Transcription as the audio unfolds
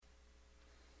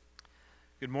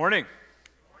Good morning.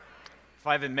 If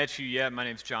I haven't met you yet, my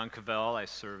name's John Cavell. I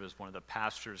serve as one of the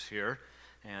pastors here.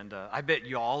 And I bet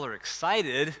y'all are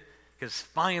excited because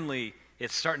finally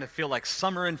it's starting to feel like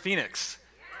summer in Phoenix.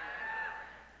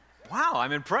 Wow,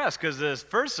 I'm impressed because this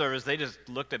first service, they just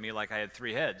looked at me like I had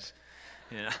three heads.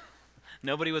 You know,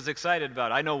 nobody was excited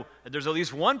about it. I know there's at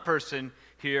least one person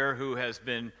here who has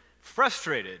been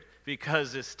frustrated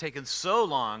because it's taken so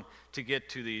long to get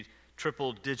to the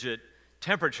triple-digit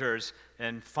temperatures,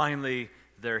 and finally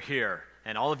they're here.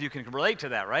 And all of you can relate to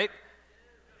that, right?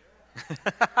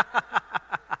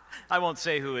 I won't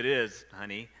say who it is,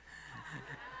 honey.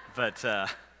 But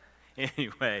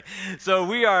anyway, so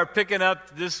we are picking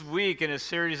up this week in a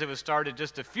series that was started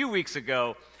just a few weeks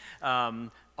ago on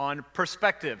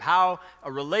perspective, how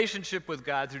a relationship with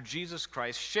God through Jesus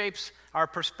Christ shapes our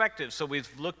perspective. So we've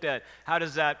looked at how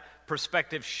does that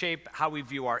perspective shape how we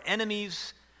view our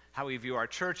enemies, how we view our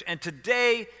church. And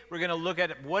today we're going to look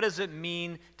at what does it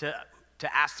mean to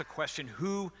ask the question,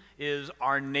 who is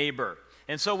our neighbor?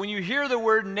 And so when you hear the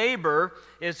word neighbor,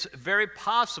 it's very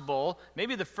possible,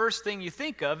 maybe the first thing you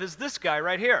think of is this guy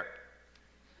right here,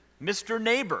 Mr.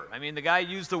 Neighbor. I mean, the guy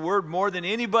used the word more than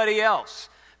anybody else.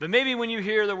 But maybe when you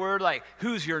hear the word like,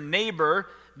 who's your neighbor,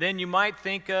 then you might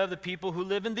think of the people who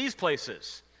live in these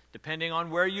places, depending on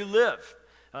where you live.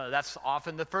 That's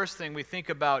often the first thing we think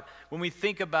about when we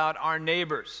think about our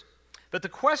neighbors. But the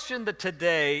question that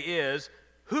today is,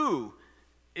 who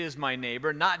is my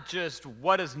neighbor? Not just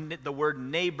what does the word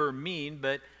neighbor mean,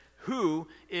 but who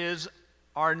is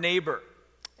our neighbor?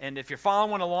 And if you're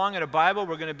following along in a Bible,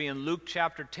 we're going to be in Luke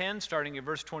chapter 10, starting at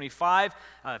verse 25.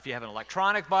 If you have an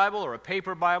electronic Bible or a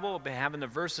paper Bible, we'll be having the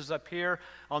verses up here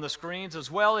on the screens as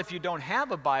well. If you don't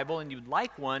have a Bible and you'd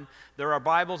like one, there are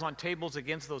Bibles on tables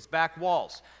against those back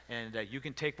walls. And you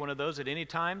can take one of those at any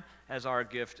time as our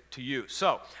gift to you.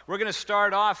 So we're going to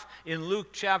start off in Luke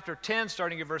chapter 10,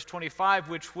 starting at verse 25,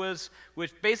 which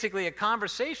basically a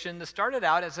conversation that started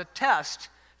out as a test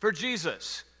for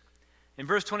Jesus. In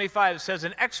verse 25, it says,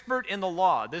 an expert in the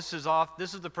law. This is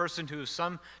the person who,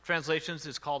 some translations,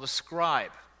 is called a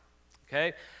scribe.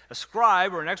 Okay? A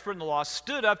scribe, or an expert in the law,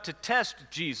 stood up to test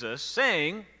Jesus,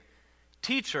 saying,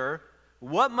 Teacher,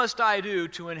 what must I do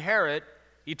to inherit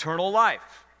eternal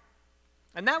life?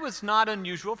 And that was not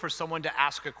unusual for someone to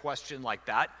ask a question like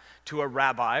that to a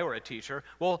rabbi or a teacher.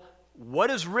 Well,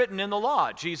 what is written in the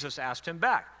law? Jesus asked him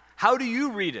back. How do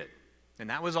you read it? And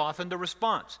that was often the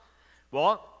response.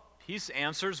 Well, he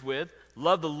answers with,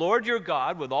 love the Lord your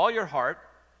God with all your heart,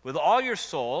 with all your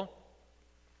soul,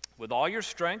 with all your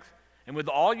strength, and with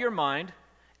all your mind,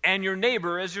 and your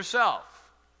neighbor as yourself.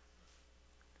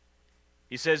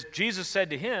 He says, Jesus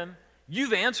said to him,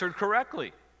 you've answered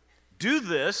correctly. Do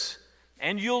this,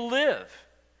 and you'll live.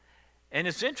 And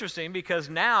it's interesting because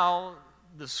now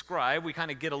the scribe, we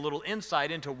kind of get a little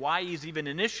insight into why he's even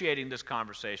initiating this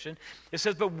conversation. It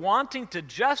says, but wanting to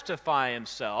justify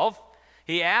himself,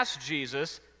 he asked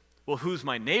Jesus, well, who's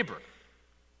my neighbor?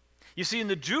 You see, in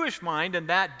the Jewish mind in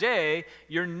that day,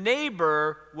 your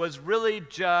neighbor was really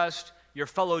just your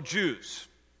fellow Jews.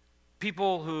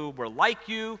 People who were like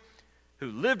you,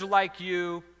 who lived like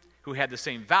you, who had the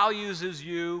same values as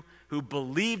you, who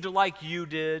believed like you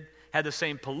did, had the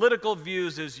same political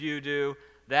views as you do.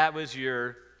 That was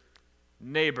your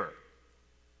neighbor.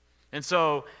 And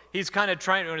so he's kind of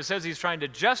trying, when it says he's trying to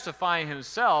justify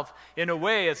himself, in a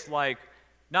way it's like,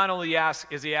 not only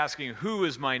is he asking, who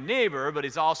is my neighbor, but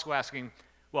he's also asking,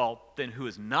 well, then who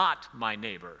is not my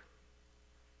neighbor?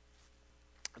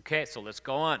 Okay, so let's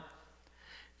go on.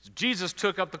 Jesus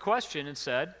took up the question and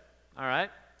said, all right,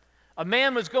 a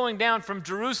man was going down from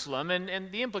Jerusalem, and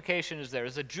the implication is there,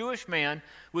 is a Jewish man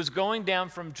was going down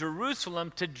from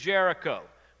Jerusalem to Jericho,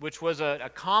 which was a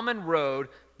common road,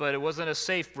 but it wasn't a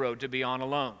safe road to be on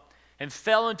alone, and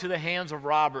fell into the hands of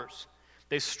robbers.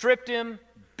 They stripped him,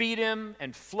 beat him,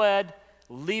 and fled,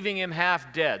 leaving him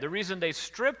half dead. The reason they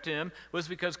stripped him was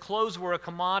because clothes were a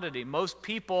commodity. Most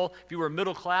people, if you were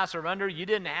middle class or under, you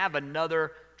didn't have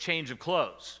another change of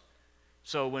clothes.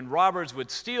 So when robbers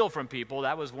would steal from people,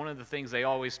 that was one of the things they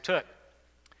always took.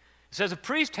 It says a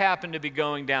priest happened to be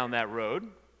going down that road,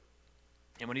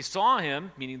 and when he saw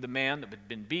him, meaning the man that had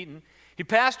been beaten, he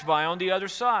passed by on the other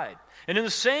side. And in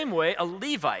the same way, a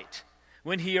Levite,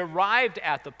 when he arrived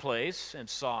at the place and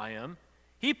saw him,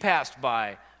 he passed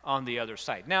by on the other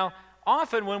side. Now,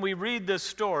 often when we read this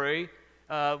story,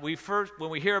 when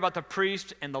we hear about the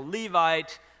priest and the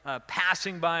Levite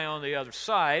passing by on the other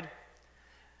side,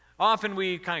 often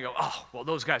we kind of go, oh, well,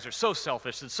 those guys are so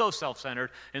selfish and so self-centered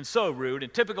and so rude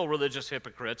and typical religious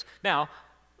hypocrites. Now,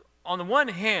 on the one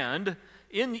hand,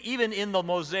 even in the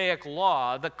Mosaic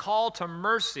law, the call to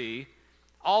mercy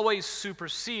always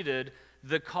superseded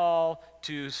the call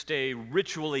to stay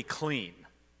ritually clean.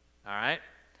 All right?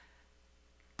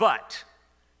 But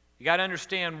you got to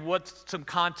understand what's some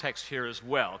context here as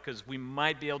well, because we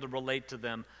might be able to relate to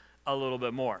them a little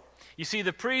bit more. You see,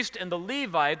 the priest and the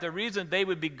Levite, the reason they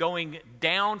would be going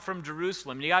down from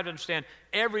Jerusalem, you got to understand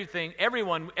everything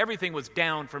was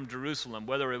down from Jerusalem,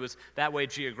 whether it was that way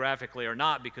geographically or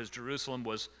not, because Jerusalem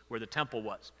was where the temple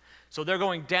was. So they're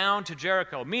going down to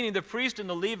Jericho, meaning the priest and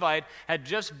the Levite had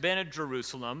just been at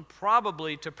Jerusalem,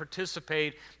 probably to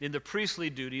participate in the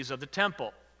priestly duties of the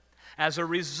temple. As a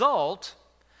result,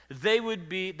 they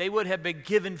would have been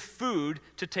given food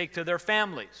to take to their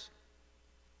families.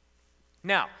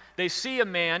 Now, they see a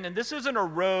man, and this isn't a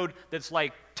road that's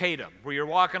like Tatum, where you're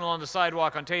walking along the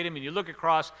sidewalk on Tatum and you look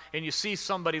across and you see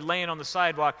somebody laying on the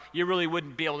sidewalk. You really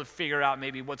wouldn't be able to figure out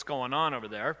maybe what's going on over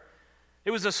there. It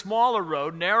was a smaller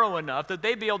road, narrow enough that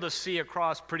they'd be able to see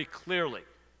across pretty clearly.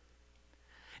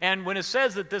 And when it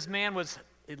says that this man was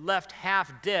left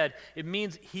half dead, it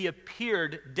means he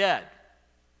appeared dead.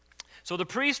 So the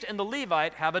priest and the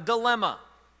Levite have a dilemma.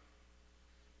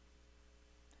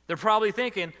 They're probably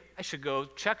thinking, I should go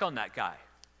check on that guy.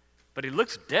 But he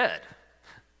looks dead.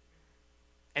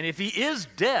 And if he is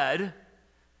dead,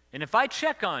 and if I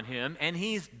check on him and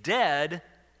he's dead,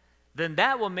 then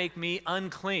that will make me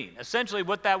unclean. Essentially,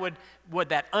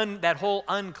 that whole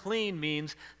unclean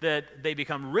means that they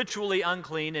become ritually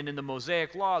unclean, and in the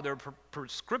Mosaic law, there are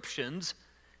prescriptions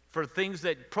for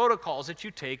protocols that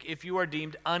you take if you are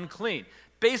deemed unclean.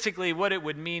 Basically, what it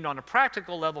would mean on a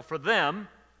practical level for them,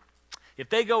 if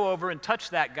they go over and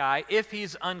touch that guy, if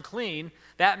he's unclean,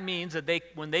 that means that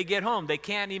when they get home, they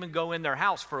can't even go in their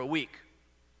house for a week.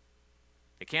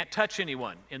 They can't touch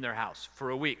anyone in their house for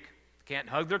a week. They can't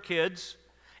hug their kids.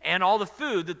 And all the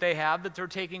food that they have that they're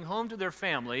taking home to their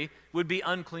family would be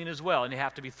unclean as well, and they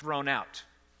have to be thrown out.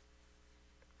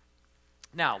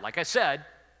 Now, like I said,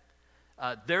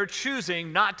 they're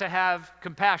choosing not to have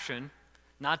compassion,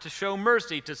 not to show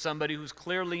mercy to somebody who's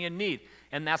clearly in need.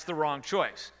 And that's the wrong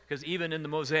choice, because even in the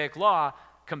Mosaic law,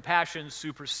 compassion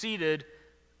superseded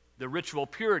the ritual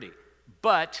purity.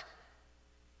 But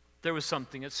there was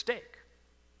something at stake.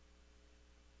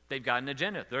 They've got an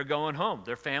agenda. They're going home.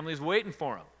 Their family's waiting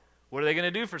for them. What are they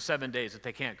going to do for 7 days if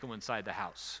they can't go inside the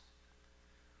house?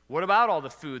 What about all the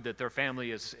food that their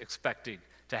family is expecting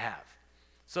to have?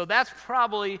 So that's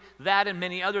probably that and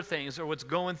many other things are what's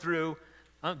going through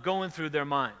their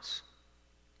minds.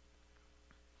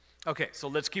 Okay, so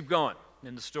let's keep going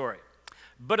in the story.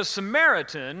 But a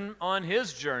Samaritan on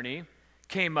his journey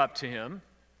came up to him,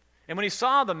 and when he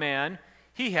saw the man,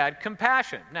 he had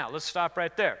compassion. Now, let's stop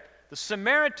right there. The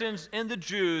Samaritans and the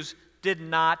Jews did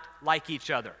not like each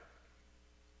other.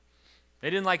 They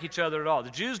didn't like each other at all.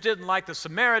 The Jews didn't like the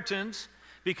Samaritans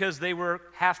because they were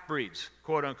half-breeds,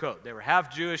 quote unquote. They were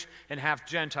half Jewish and half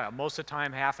Gentile, most of the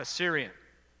time half Assyrian.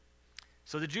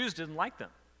 So the Jews didn't like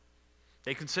them.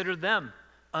 They considered them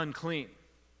unclean.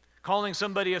 Calling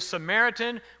somebody a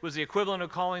Samaritan was the equivalent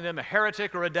of calling them a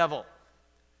heretic or a devil.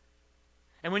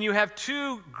 And when you have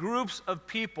two groups of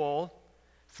people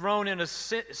thrown in a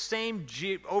same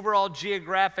overall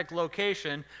geographic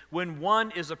location, when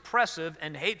one is oppressive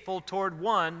and hateful toward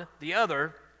the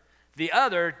other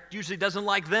usually doesn't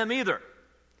like them either.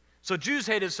 So Jews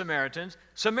hated Samaritans,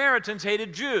 Samaritans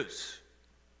hated Jews.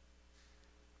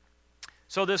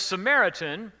 So this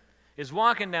Samaritan is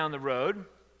walking down the road.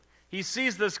 He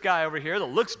sees this guy over here that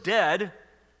looks dead,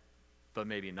 but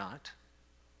maybe not.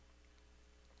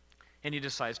 And he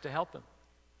decides to help him.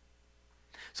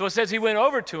 So it says he went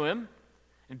over to him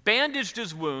and bandaged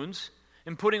his wounds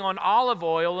and putting on olive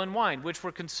oil and wine, which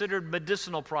were considered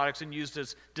medicinal products and used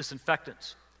as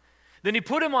disinfectants. Then he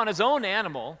put him on his own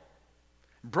animal,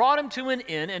 brought him to an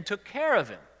inn, and took care of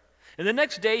him. And the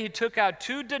next day he took out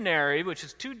 2 denarii, which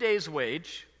is 2 days'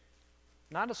 wage,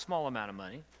 not a small amount of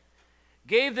money,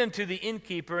 gave them to the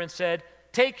innkeeper and said,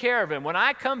 "Take care of him. When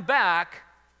I come back,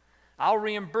 I'll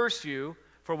reimburse you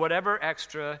for whatever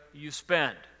extra you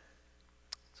spend."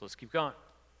 So let's keep going.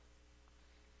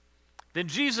 Then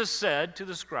Jesus said to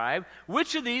the scribe,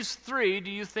 "Which of these 3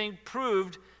 do you think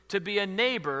proved to be a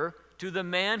neighbor to the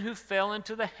man who fell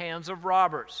into the hands of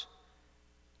robbers?"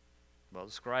 Well,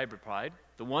 the scribe replied,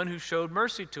 "The one who showed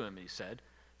mercy to him," he said.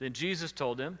 Then Jesus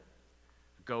told him,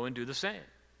 "Go and do the same."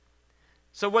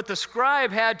 So what the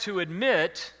scribe had to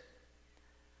admit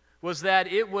was that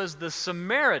it was the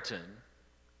Samaritan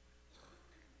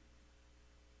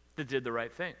that did the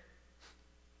right thing.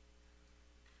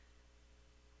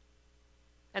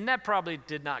 And that probably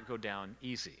did not go down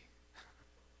easy.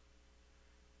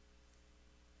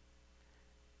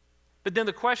 But then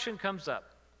the question comes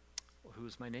up, Well, who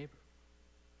is my neighbor?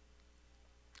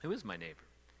 Who is my neighbor?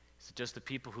 Is it just the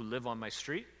people who live on my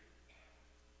street?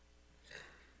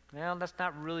 Well, that's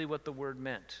not really what the word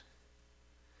meant.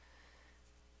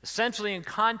 Essentially, in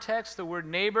context, the word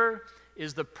neighbor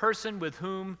is the person with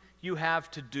whom you have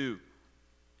to do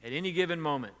at any given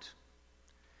moment.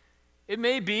 It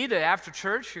may be that after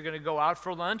church you're going to go out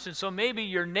for lunch, and so maybe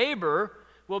your neighbor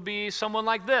will be someone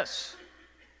like this.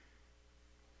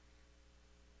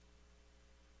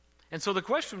 And so the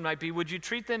question might be, would you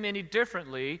treat them any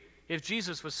differently if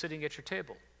Jesus was sitting at your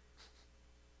table?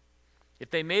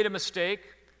 If they made a mistake,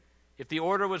 if the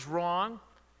order was wrong,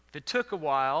 if it took a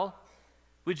while,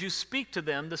 would you speak to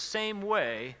them the same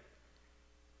way,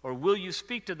 or will you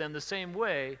speak to them the same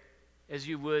way as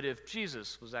you would if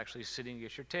Jesus was actually sitting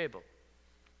at your table?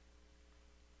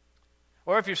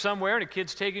 Or if you're somewhere and a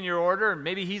kid's taking your order, and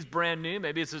maybe he's brand new,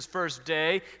 maybe it's his first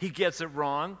day, he gets it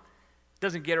wrong,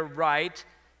 doesn't get it right,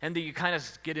 and then you kind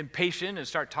of get impatient and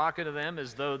start talking to them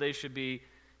as though they should be,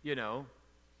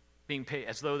 being paid,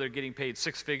 as though they're getting paid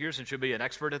six figures and should be an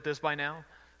expert at this by now.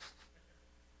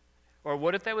 Or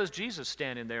what if that was Jesus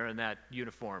standing there in that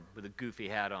uniform with a goofy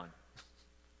hat on?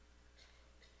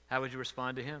 How would you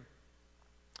respond to him?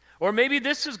 Or maybe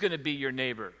this is going to be your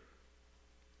neighbor.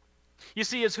 You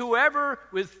see, it's whoever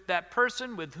with that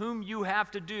person with whom you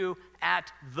have to do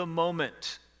at the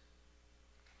moment.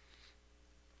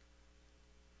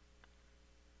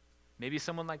 Maybe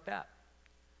someone like that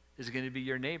is going to be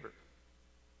your neighbor.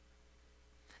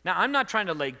 Now, I'm not trying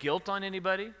to lay guilt on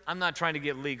anybody. I'm not trying to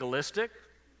get legalistic,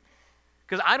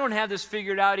 because I don't have this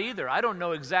figured out either. I don't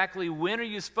know exactly when are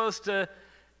you supposed to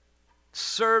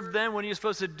serve them, when are you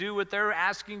supposed to do what they're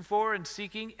asking for and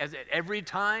seeking at every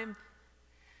time?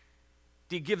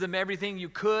 Do you give them everything you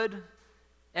could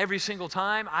every single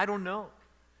time? I don't know.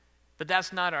 But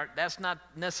that's not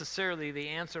necessarily the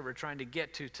answer we're trying to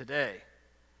get to today.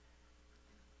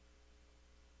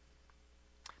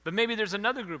 But maybe there's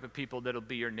another group of people that'll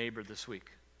be your neighbor this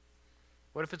week.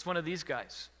 What if it's one of these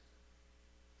guys?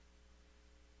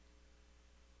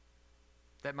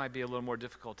 That might be a little more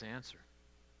difficult to answer.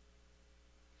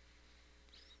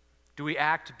 Do we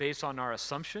act based on our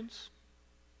assumptions?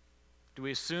 Do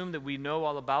we assume that we know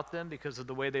all about them because of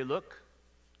the way they look?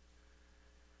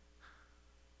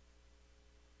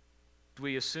 Do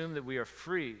we assume that we are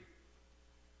free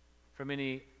from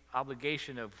any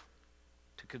obligation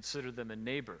to consider them a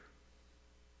neighbor?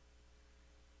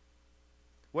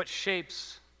 What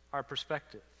shapes our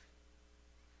perspective?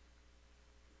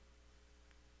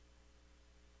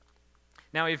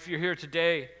 Now, if you're here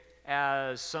today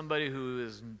as somebody who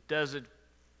doesn't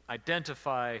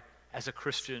identify as a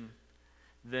Christian,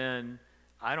 then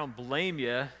I don't blame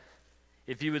you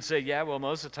if you would say, yeah, well,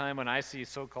 most of the time when I see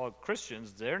so-called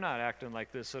Christians, they're not acting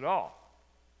like this at all.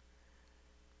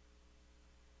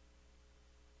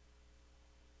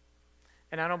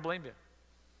 And I don't blame you.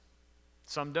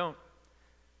 Some don't.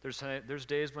 There's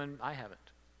days when I haven't.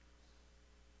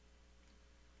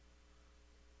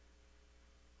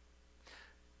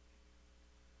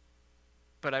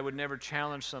 But I would never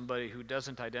challenge somebody who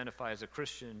doesn't identify as a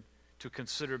Christian to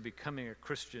consider becoming a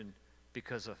Christian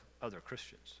because of other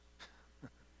Christians.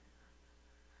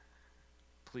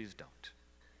 Please don't.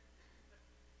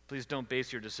 Please don't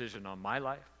base your decision on my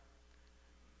life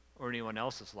or anyone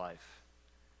else's life.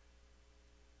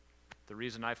 The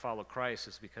reason I follow Christ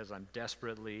is because I'm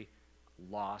desperately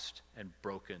lost and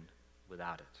broken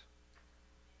without it.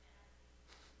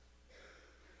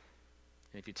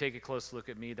 And if you take a close look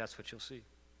at me, that's what you'll see.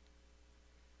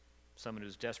 Someone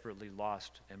who's desperately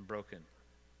lost and broken.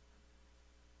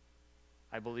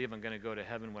 I believe I'm going to go to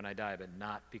heaven when I die, but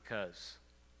not because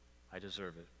I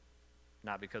deserve it.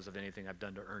 Not because of anything I've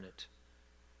done to earn it.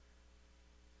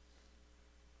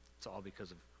 It's all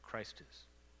because of Christ is.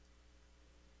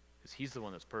 Because he's the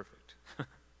one that's perfect.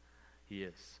 He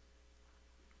is.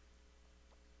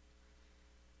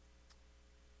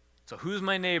 So who's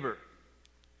my neighbor?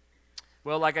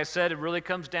 Well, like I said, it really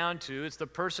comes down to it's the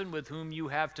person with whom you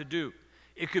have to do.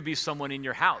 It could be someone in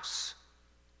your house,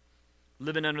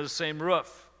 living under the same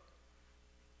roof.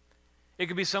 It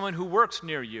could be someone who works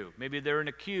near you. Maybe they're in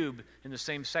a cube in the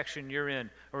same section you're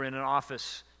in, or in an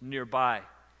office nearby.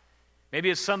 Maybe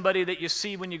it's somebody that you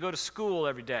see when you go to school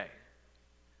every day,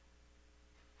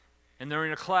 and they're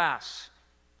in a class.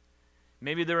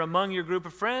 Maybe they're among your group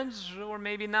of friends, or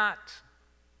maybe not.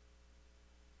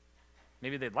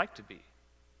 Maybe they'd like to be.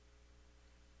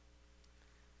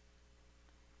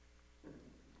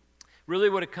 Really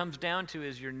what it comes down to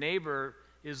is your neighbor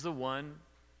is the one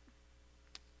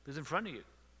who's in front of you,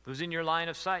 who's in your line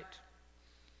of sight,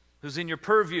 who's in your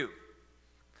purview,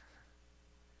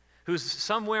 who's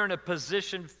somewhere in a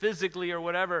position physically or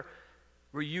whatever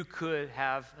where you could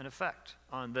have an effect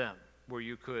on them, where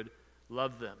you could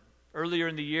love them. Earlier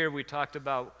in the year, we talked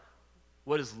about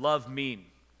what does love mean?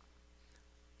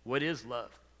 What is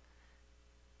love?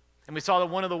 And we saw that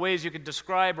one of the ways you could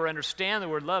describe or understand the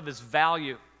word love is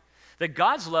value. That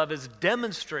God's love is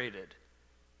demonstrated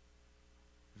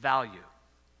value.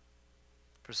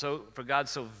 For God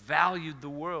so valued the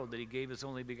world that he gave his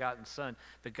only begotten Son.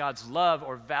 But God's love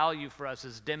or value for us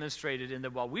is demonstrated in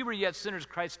that while we were yet sinners,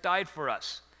 Christ died for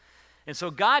us. And so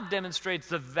God demonstrates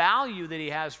the value that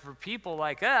he has for people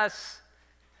like us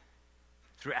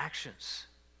through actions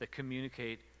that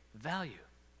communicate value.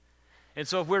 And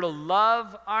so if we're to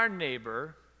love our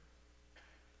neighbor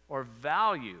or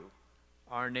value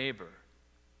our neighbor,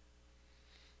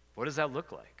 what does that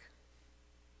look like?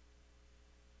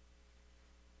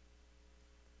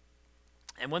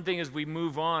 And one thing as we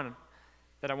move on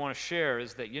that I want to share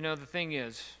is that, the thing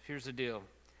is, here's the deal.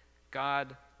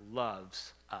 God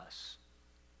loves us.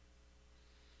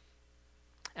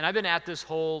 And I've been at this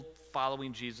whole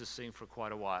following Jesus thing for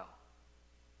quite a while.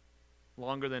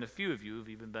 Longer than a few of you have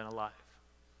even been alive.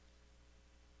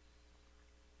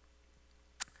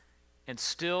 And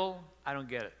still, I don't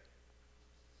get it.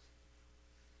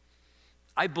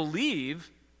 I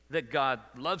believe that God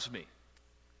loves me.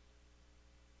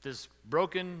 This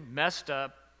broken, messed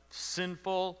up,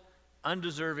 sinful,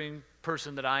 undeserving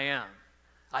person that I am.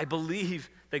 I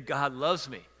believe that God loves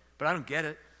me, but I don't get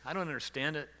it. I don't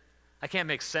understand it. I can't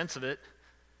make sense of it.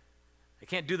 I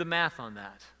can't do the math on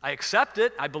that. I accept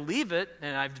it, I believe it,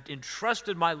 and I've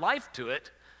entrusted my life to it.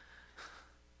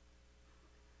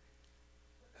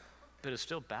 But it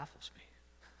still baffles me.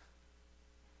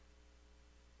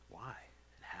 Why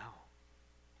and how?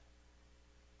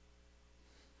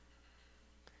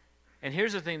 And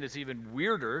here's the thing that's even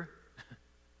weirder,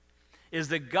 is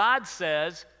that God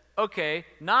says, okay,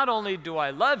 not only do I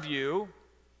love you,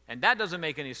 and that doesn't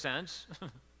make any sense,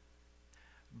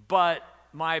 but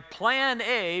my plan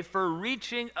A for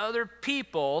reaching other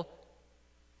people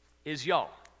is y'all.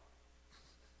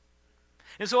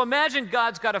 And so imagine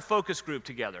God's got a focus group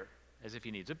together, as if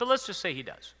he needs it, but let's just say he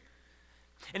does.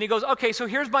 And he goes, okay, so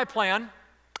here's my plan.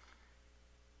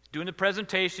 Doing the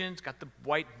presentations, got the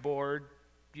whiteboard,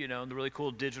 the really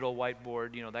cool digital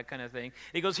whiteboard, that kind of thing.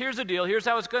 He goes, here's the deal, here's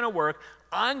how it's going to work.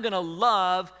 I'm going to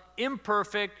love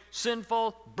imperfect,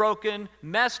 sinful, broken,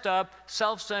 messed up,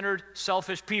 self-centered,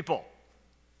 selfish people.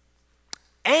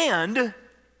 And, it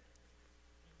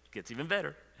gets even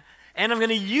better, and I'm going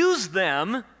to use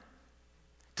them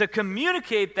to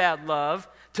communicate that love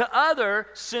to other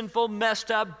sinful,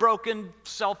 messed up, broken,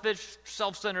 selfish,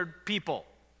 self-centered people.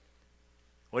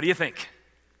 What do you think?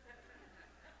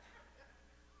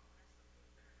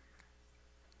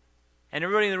 And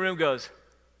everybody in the room goes,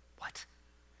 what?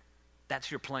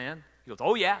 That's your plan? He goes,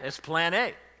 oh yeah, it's plan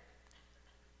A.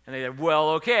 And they said, well,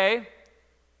 okay,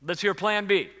 let's hear plan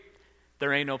B.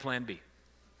 There ain't no plan B.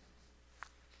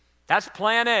 That's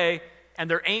plan A, and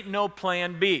there ain't no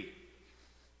plan B.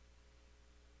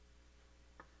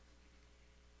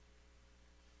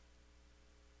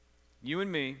 You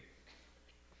and me,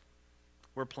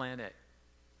 we're plan A.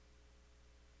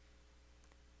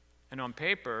 And on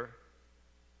paper,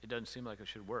 it doesn't seem like it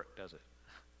should work, does it?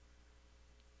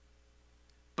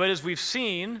 But as we've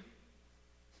seen,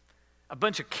 a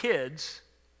bunch of kids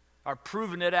are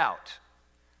proving it out.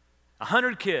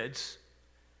 100 kids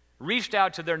reached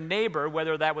out to their neighbor,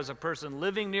 whether that was a person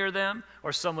living near them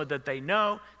or someone that they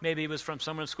know. Maybe it was from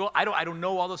someone in school. I don't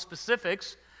know all the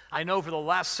specifics. I know for the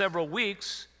last several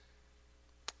weeks,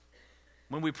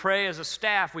 when we pray as a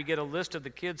staff, we get a list of the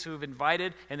kids who have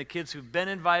invited and the kids who've been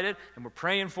invited, and we're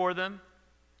praying for them.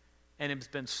 And it's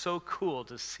been so cool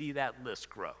to see that list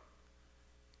grow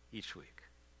each week.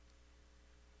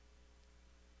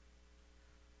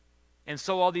 And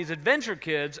so all these adventure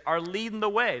kids are leading the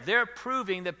way. They're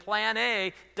proving that plan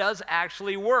A does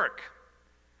actually work.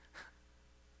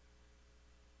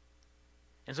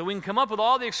 And so we can come up with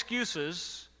all the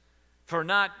excuses for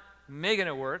not making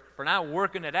it work, for not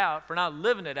working it out, for not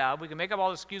living it out. We can make up all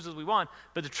the excuses we want,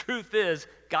 but the truth is,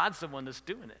 God's the one that's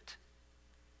doing it.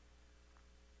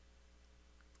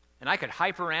 And I could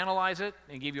hyperanalyze it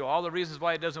and give you all the reasons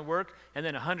why it doesn't work, and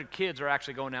then 100 kids are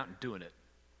actually going out and doing it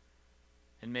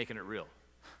and making it real.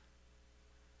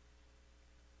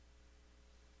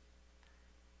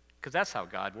 Because that's how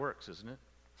God works, isn't it?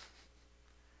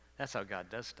 That's how God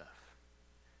does stuff.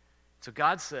 So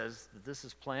God says that this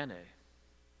is plan A.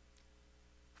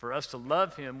 For us to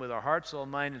love him with our heart, soul,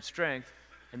 mind, and strength,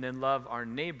 and then love our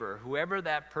neighbor, whoever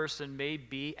that person may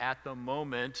be at the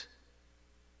moment,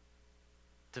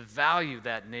 to value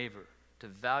that neighbor, to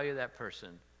value that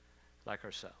person like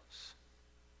ourselves.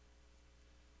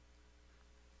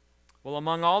 Well,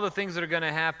 among all the things that are going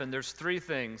to happen, there's 3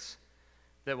 things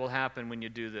that will happen when you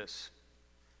do this.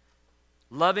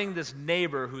 Loving this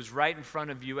neighbor who's right in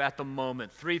front of you at the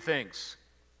moment. 3 things.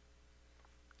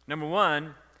 Number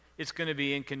 1, it's going to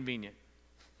be inconvenient.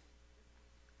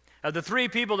 Of the 3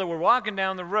 people that were walking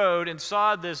down the road and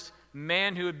saw this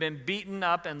man who had been beaten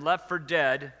up and left for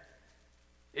dead,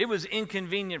 it was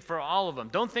inconvenient for all of them.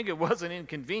 Don't think it wasn't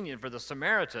inconvenient for the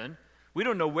Samaritan. We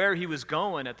don't know where he was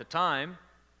going at the time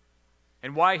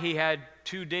and why he had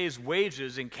 2 days'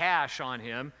 wages in cash on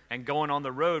him and going on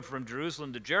the road from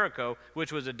Jerusalem to Jericho,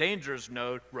 which was a dangerous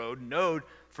road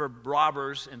for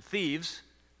robbers and thieves,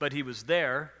 but he was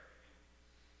there.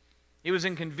 It was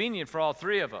inconvenient for all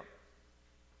 3 of them.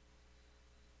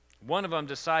 One of them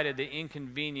decided the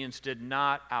inconvenience did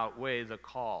not outweigh the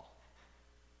call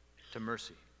to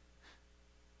mercy.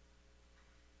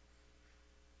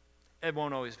 It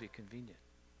won't always be convenient.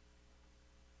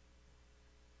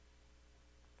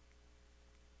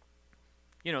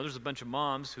 You know, there's a bunch of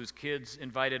moms whose kids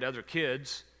invited other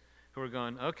kids who are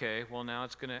going, okay, well, now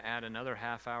it's going to add another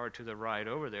half hour to the ride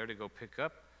over there to go pick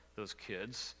up those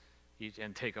kids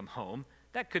and take them home.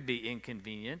 That could be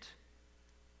inconvenient,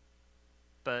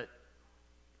 but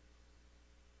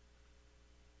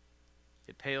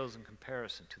it pales in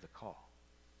comparison to the call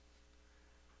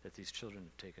that these children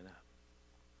have taken up.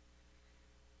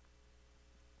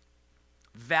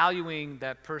 Valuing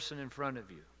that person in front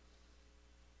of you.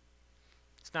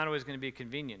 It's not always going to be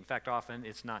convenient. In fact, often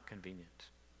it's not convenient.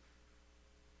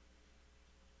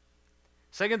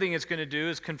 Second thing it's going to do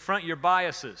is confront your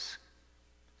biases.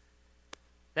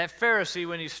 That Pharisee,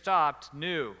 when he stopped,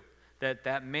 knew that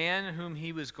that man whom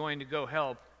he was going to go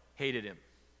help hated him.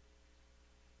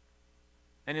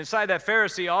 And inside that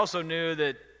Pharisee also knew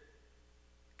that,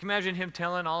 can you imagine him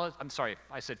telling all of, I'm sorry,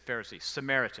 I said Pharisee,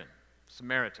 Samaritan.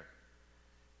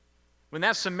 When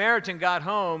that Samaritan got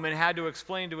home and had to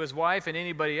explain to his wife and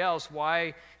anybody else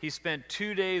why he spent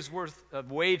 2 days' worth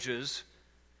of wages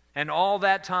and all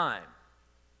that time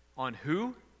on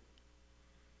who?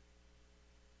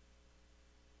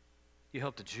 You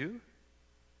helped a Jew?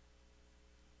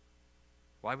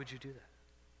 Why would you do that?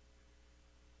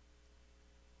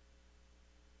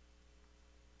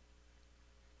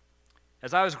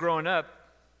 As I was growing up,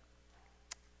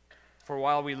 for a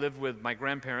while we lived with my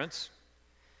grandparents.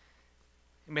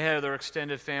 We had their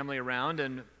extended family around,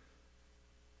 and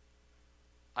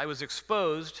I was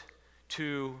exposed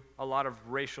to a lot of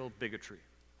racial bigotry.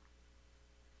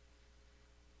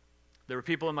 There were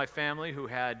people in my family who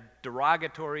had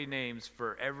derogatory names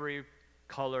for every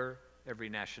color, every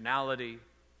nationality,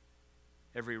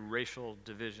 every racial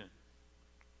division.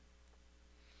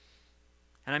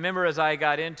 And I remember as I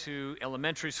got into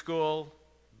elementary school,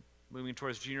 moving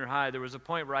towards junior high, there was a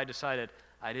point where I decided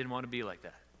I didn't want to be like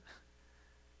that.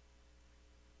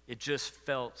 It just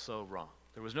felt so wrong.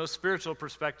 There was no spiritual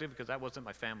perspective because that wasn't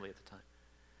my family at the time.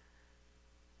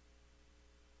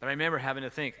 But I remember having to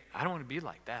think, I don't want to be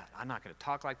like that. I'm not going to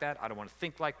talk like that. I don't want to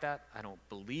think like that. I don't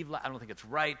believe I don't think it's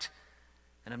right.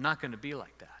 And I'm not going to be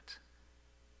like that.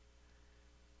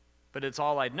 But it's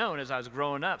all I'd known as I was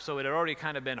growing up. So it had already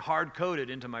kind of been hard-coded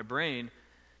into my brain.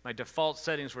 My default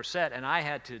settings were set, and I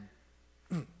had to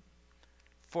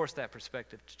force that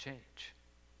perspective to change.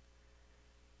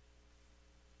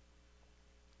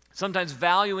 Sometimes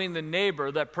valuing the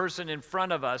neighbor, that person in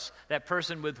front of us, that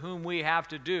person with whom we have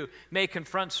to do, may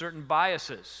confront certain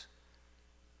biases,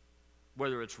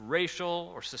 whether it's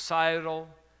racial or societal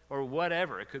or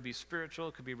whatever. It could be spiritual,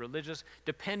 it could be religious.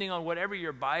 Depending on whatever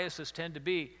your biases tend to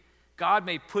be, God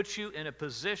may put you in a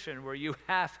position where you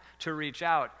have to reach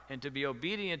out and to be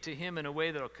obedient to Him in a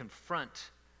way that will confront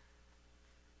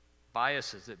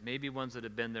biases that may be ones that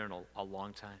have been there in a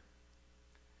long time.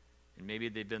 And maybe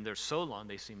they've been there so long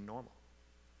they seem normal.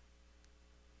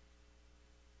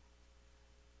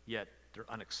 Yet they're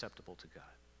unacceptable to God.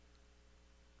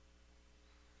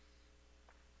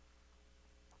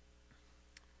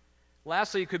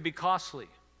 Lastly, it could be costly.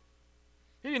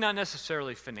 Maybe not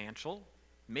necessarily financial,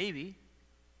 maybe.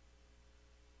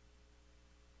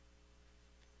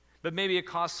 But maybe it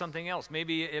costs something else.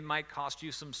 Maybe it might cost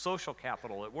you some social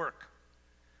capital at work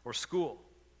or school,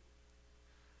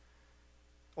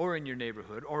 or in your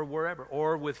neighborhood, or wherever,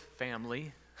 or with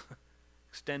family,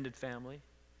 extended family.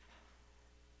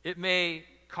 It may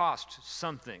cost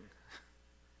something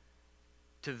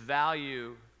to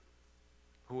value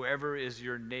whoever is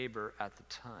your neighbor at the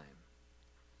time.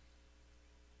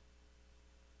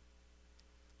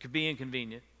 It could be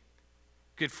inconvenient,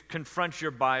 could confront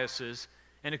your biases,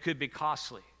 and it could be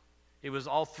costly. It was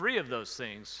all three of those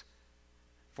things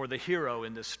for the hero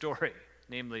in this story,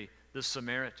 namely the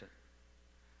Samaritan.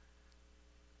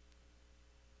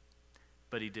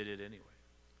 But he did it anyway.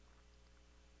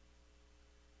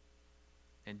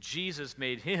 And Jesus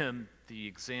made him the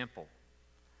example,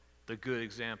 the good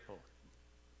example.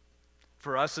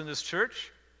 For us in this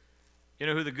church, you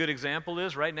know who the good example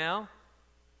is right now?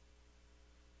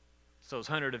 It's those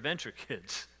 100 Adventure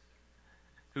kids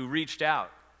who reached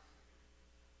out,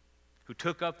 who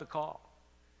took up the call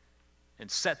and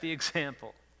set the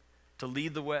example to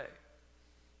lead the way.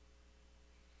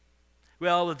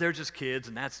 Well, they're just kids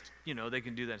and that's, they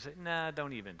can do that. And say, nah,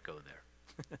 don't even go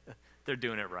there. They're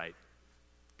doing it right.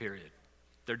 Period.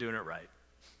 They're doing it right.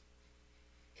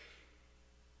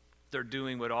 They're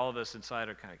doing what all of us inside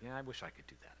are kind of, I wish I could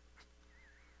do that.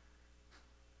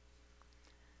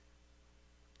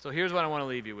 So here's what I want to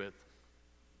leave you with.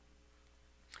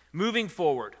 Moving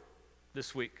forward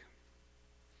this week.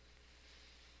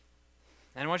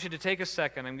 And I want you to take a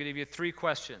second. I'm going to give you 3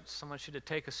 questions. I want you to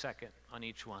take a second on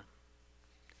each one.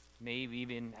 Maybe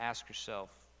even ask yourself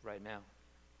right now.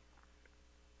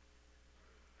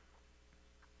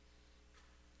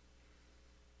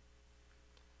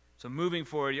 So moving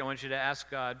forward, I want you to ask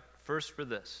God first for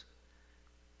this.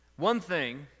 One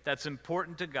thing that's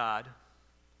important to God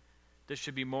that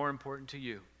should be more important to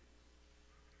you.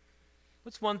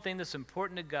 What's one thing that's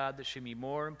important to God that should be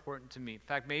more important to me? In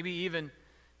fact, maybe even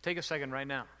take a second right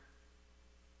now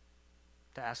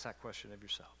to ask that question of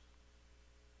yourself.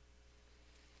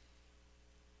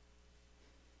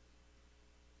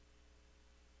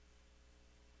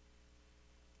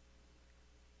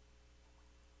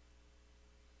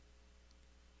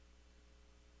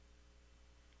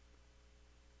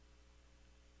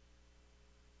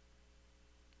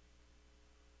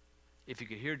 If you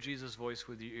could hear Jesus' voice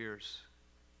with your ears,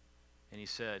 and he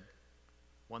said,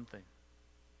 one thing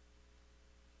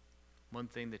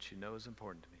that you know is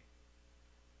important to me,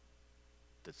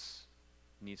 that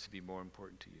needs to be more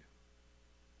important to you.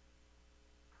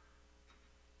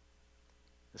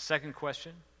 The second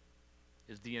question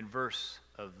is the inverse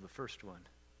of the first one.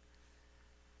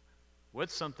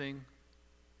 What's something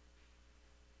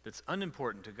that's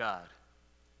unimportant to God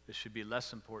that should be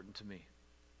less important to me?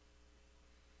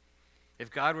 If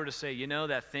God were to say,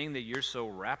 that thing that you're so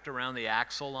wrapped around the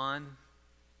axle on,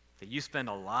 that you spend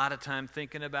a lot of time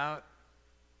thinking about,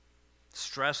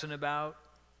 stressing about,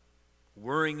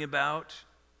 worrying about,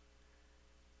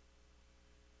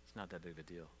 it's not that big of a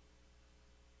deal.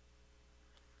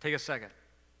 Take a second.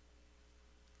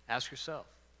 Ask yourself,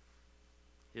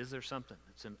 is there something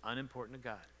that's unimportant to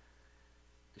God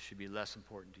that should be less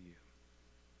important to you?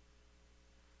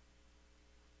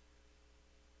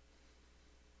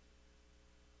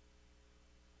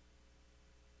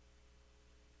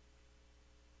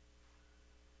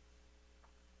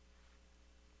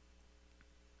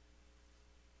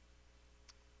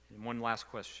 And one last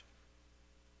question.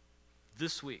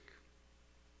 This week,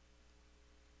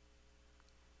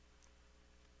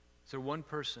 is there one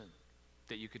person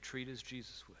that you could treat as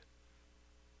Jesus would?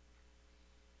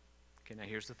 Okay, now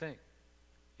here's the thing.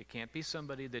 It can't be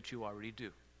somebody that you already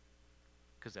do,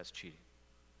 because that's cheating.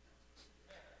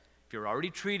 If you're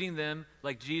already treating them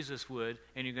like Jesus would,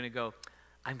 and you're going to go,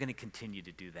 I'm going to continue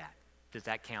to do that. Does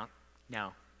that count?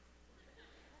 No.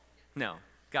 No.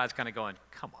 God's kind of going,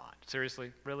 come on,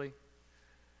 seriously, really?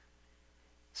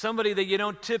 Somebody that you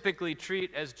don't typically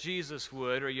treat as Jesus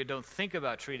would, or you don't think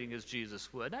about treating as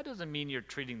Jesus would. That doesn't mean you're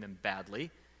treating them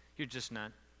badly. You're just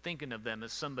not thinking of them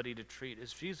as somebody to treat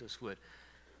as Jesus would.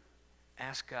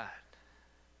 Ask God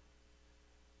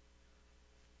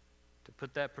to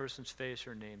put that person's face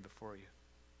or name before you.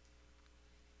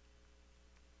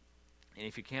 And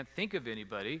if you can't think of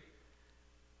anybody,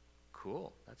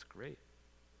 cool, that's great.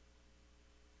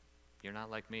 You're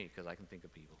not like me, because I can think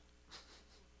of people.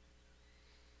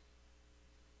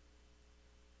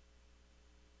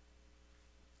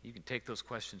 You can take those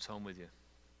questions home with you.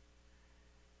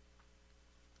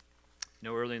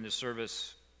 Early in the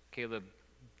service, Caleb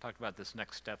talked about this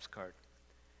next steps card.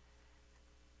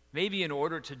 Maybe in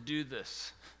order to do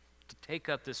this, to take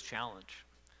up this challenge,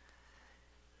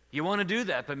 you want to do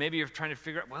that, but maybe you're trying to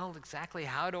figure out, well, exactly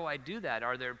how do I do that?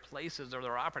 Are there places, are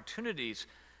there opportunities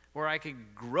where I can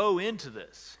grow into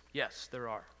this? Yes, there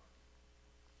are.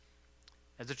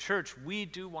 As a church, we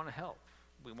do want to help.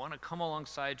 We want to come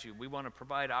alongside you. We want to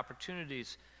provide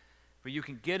opportunities where you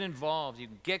can get involved, you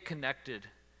can get connected,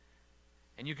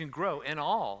 and you can grow in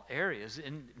all areas.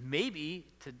 And maybe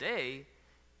today,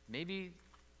 maybe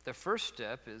the first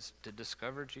step is to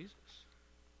discover Jesus.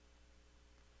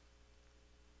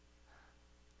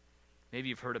 Maybe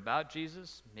you've heard about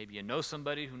Jesus. Maybe you know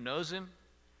somebody who knows him.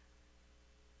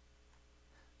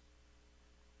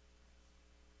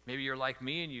 Maybe you're like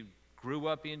me and you grew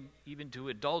up even to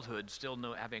adulthood still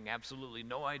having absolutely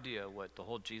no idea what the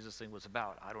whole Jesus thing was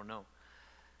about. I don't know.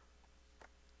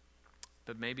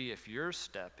 But maybe if your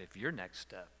next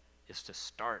step is to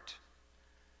start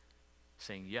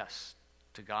saying yes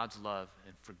to God's love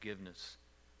and forgiveness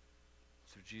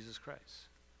through Jesus Christ,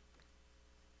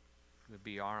 it would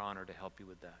be our honor to help you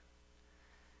with that.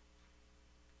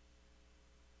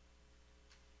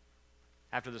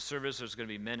 After the service, there's going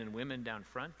to be men and women down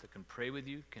front that can pray with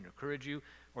you, can encourage you,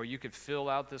 or you could fill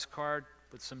out this card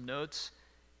with some notes,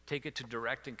 take it to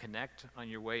Direct and Connect on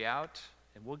your way out,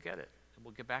 and we'll get it, and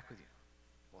we'll get back with you.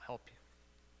 We'll help you.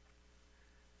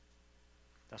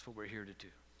 That's what we're here to do.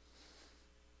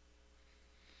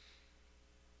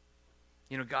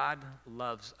 You know, God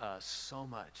loves us so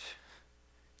much,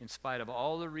 in spite of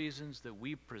all the reasons that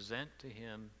we present to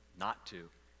him not to,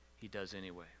 he does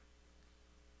anyway.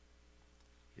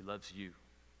 He loves you.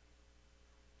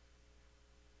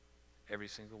 Every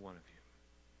single one of you.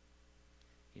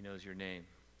 He knows your name.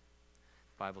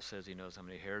 The Bible says he knows how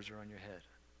many hairs are on your head.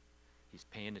 He's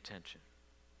paying attention.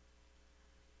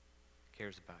 He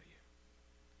cares about you.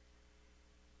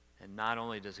 And not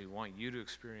only does he want you to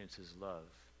experience his love,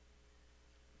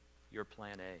 your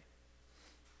plan A,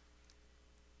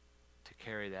 to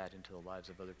carry that into the lives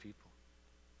of other people.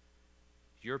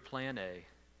 Your plan A,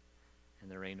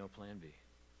 and there ain't no plan B.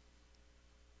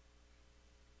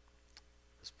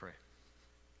 Let's pray.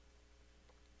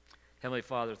 Heavenly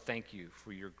Father, thank you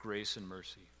for your grace and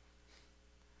mercy.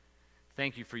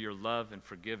 Thank you for your love and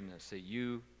forgiveness that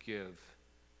you give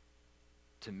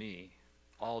to me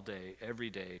all day, every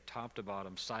day, top to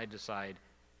bottom, side to side,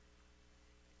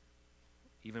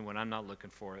 even when I'm not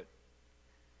looking for it,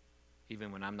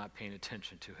 even when I'm not paying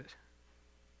attention to it.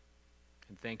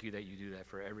 And thank you that you do that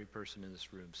for every person in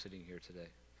this room sitting here today.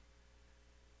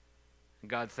 And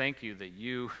God, thank you that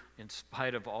you, in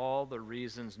spite of all the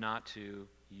reasons not to,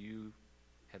 you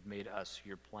have made us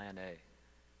your plan A.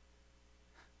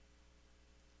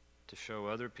 To show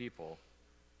other people,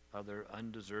 other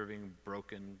undeserving,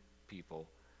 broken people,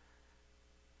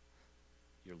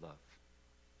 your love.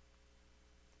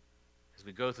 As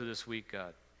we go through this week,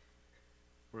 God,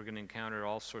 we're going to encounter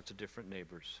all sorts of different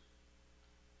neighbors.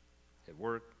 At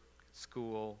work, at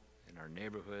school, in our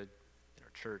neighborhood, in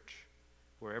our church.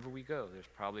 Wherever we go, there's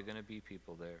probably going to be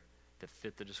people there that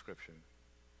fit the description.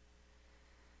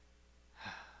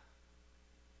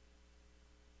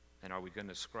 And are we going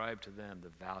to ascribe to them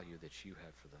the value that you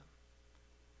have for them?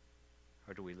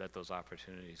 Or do we let those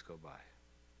opportunities go by?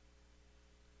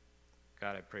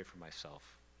 God, I pray for myself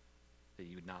that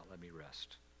you would not let me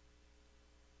rest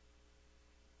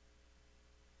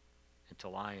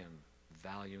until I am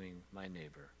valuing my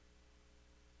neighbor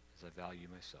as I value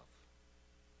myself.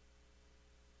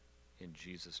 In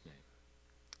Jesus' name.